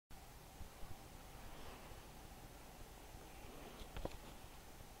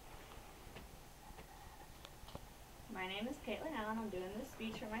name is Caitlin Allen. I'm doing this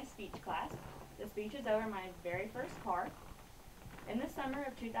speech for my speech class. The speech is over my very first car. In the summer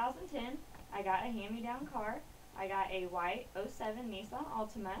of 2010, I got a hand-me-down car. I got a white '07 Nissan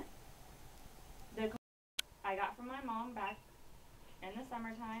Altima. The car I got from my mom back in the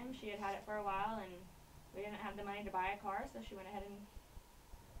summertime. She had it for a while and we didn't have the money to buy a car, so she went ahead and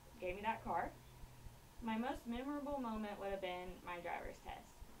gave me that car. My most memorable moment would have been my driver's test.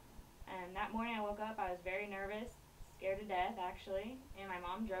 That morning I woke up, I was very nervous, scared to death actually, and my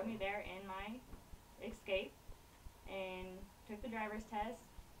mom drove me there in my Escape and took the driver's test.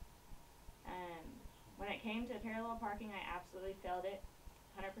 When it came to parallel parking, I absolutely failed it,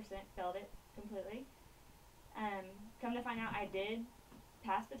 100% failed it completely. Come to find out, I did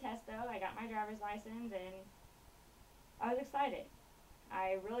pass the test though. I got my driver's license and I was excited.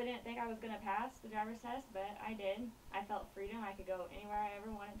 I really didn't think I was going to pass the driver's test, but I did. I felt freedom. I could go anywhere I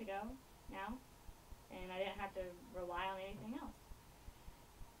ever wanted to go now, and I didn't have to rely on anything else.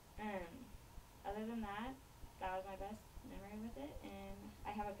 Other than that, that was my best memory with it, and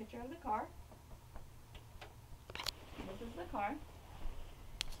I have a picture of the car. This is the car.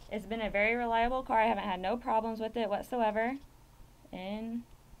 It's been a very reliable car. I haven't had no problems with it whatsoever, and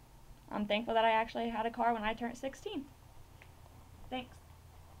I'm thankful that I actually had a car when I turned 16. Thanks.